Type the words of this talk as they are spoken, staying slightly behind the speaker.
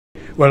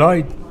Well,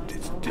 I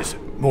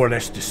more or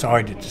less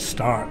decided to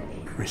start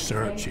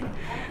researching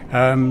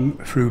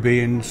through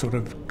being sort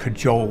of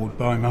cajoled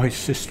by my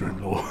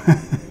sister-in-law.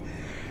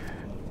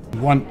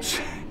 Once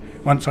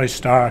I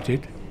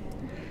started,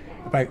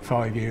 about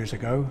 5 years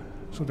ago,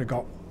 sort of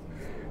got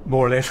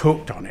more or less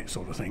hooked on it,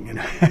 sort of thing, you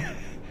know.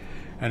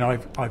 And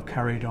I've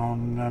carried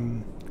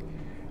on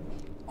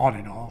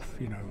and off,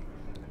 you know,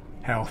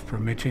 health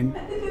permitting,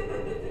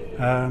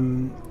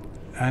 and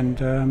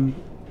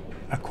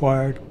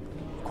acquired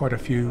quite a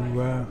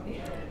few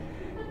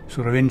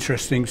sort of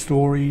interesting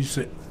stories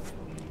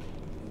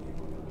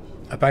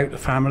about the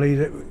family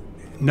that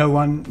no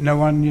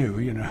one knew,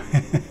 you know.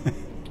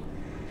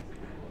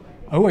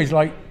 I always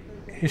liked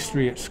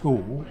history at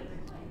school,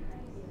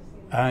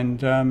 and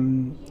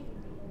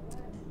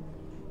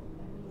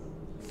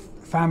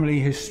family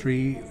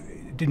history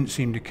didn't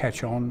seem to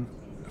catch on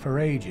for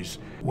ages.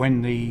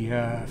 When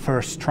the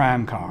first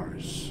tram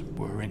cars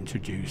were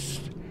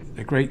introduced,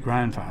 the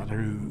great-grandfather,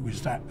 who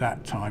was at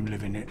that time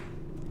living at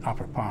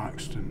Upper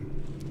Parkston,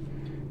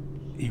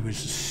 he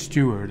was the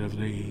steward of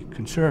the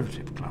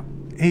Conservative Club.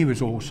 He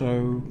was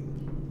also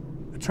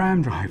a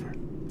tram driver.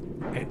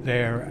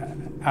 There,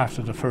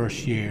 after the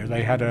first year,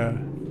 they had a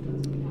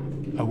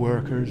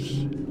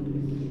workers'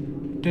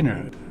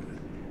 dinner,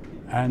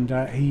 and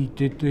he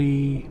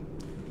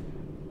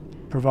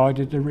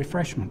provided the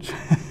refreshments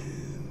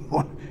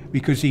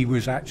because he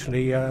was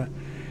actually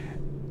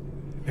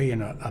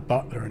being a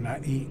butler, and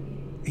that he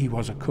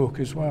was a cook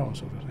as well,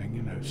 sort of thing,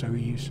 you know. So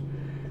he used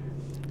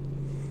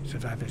to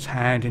have his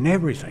hand in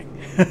everything.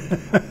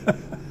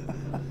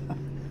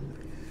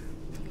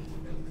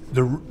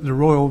 The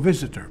royal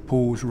visitor,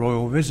 Poole's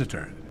royal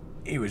visitor,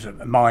 he was a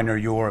minor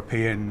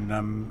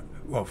European,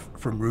 well,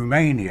 from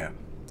Romania,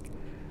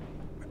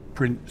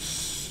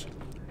 Prince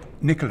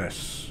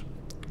Nicholas,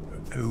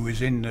 who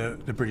was in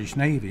the British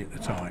Navy at the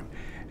time,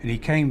 and he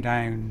came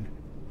down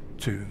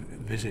to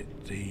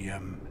visit the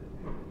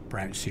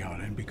Brownsea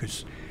Island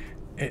because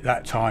at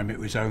that time it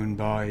was owned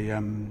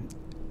by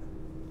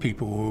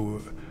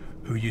people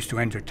who used to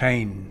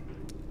entertain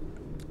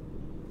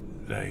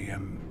the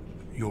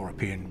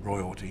European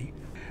royalty.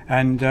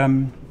 And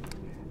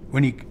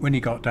when he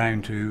got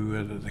down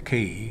to the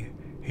quay,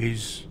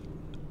 his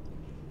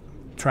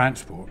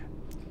transport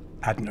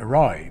hadn't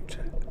arrived,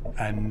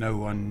 and no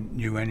one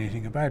knew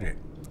anything about it.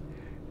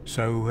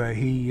 So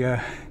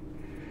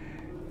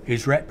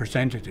his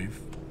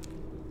representative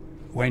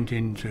went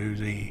into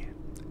the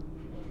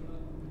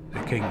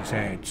King's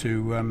Head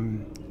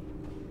to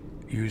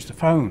use the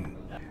phone.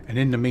 And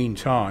in the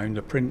meantime,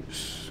 the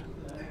Prince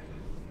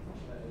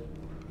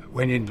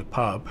went in the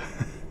pub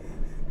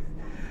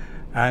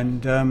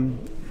and the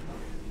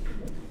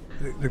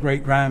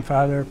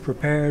great-grandfather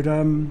prepared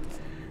a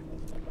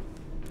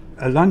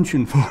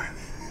luncheon for him.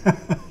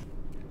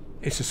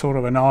 It's a sort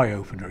of an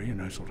eye-opener, you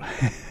know, sort of.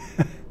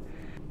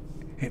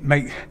 It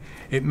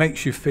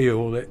makes you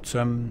feel that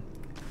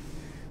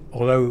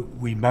although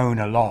we moan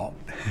a lot,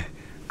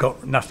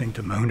 got nothing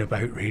to moan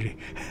about really.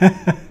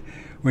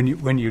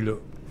 when you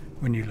look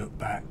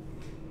back,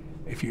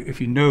 if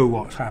you know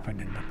what's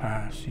happened in the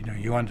past, you know,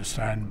 you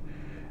understand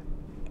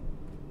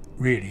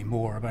really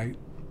more about,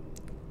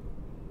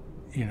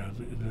 you know,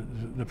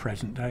 the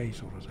present day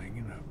sort of thing,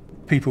 you know.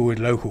 People with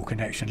local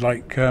connections,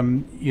 like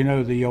you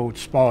know, the old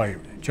spy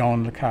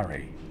John le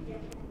Carre,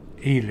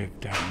 he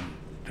lived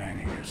down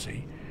here,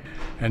 see,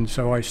 and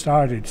so I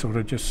started sort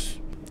of just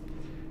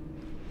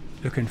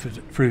looking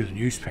through the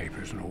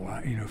newspapers and all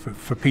that, you know,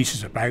 for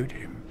pieces about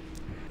him.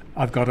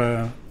 I've got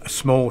a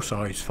small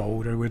size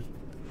folder with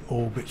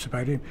all bits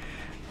about him,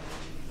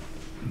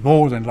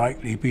 more than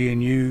likely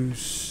being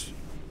used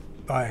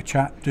by a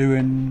chap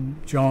doing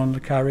John le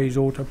Carre's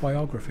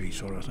autobiography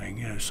sort of thing,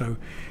 you know, so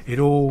it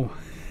all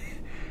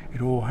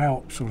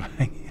helps sort of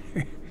thing,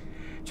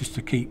 just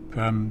to keep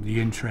the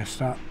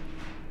interest up.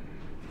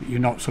 You're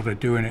not sort of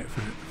doing it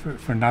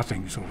for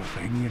nothing sort of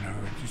thing, you know,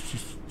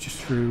 it's just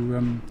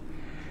through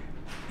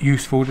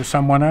useful to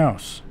someone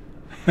else.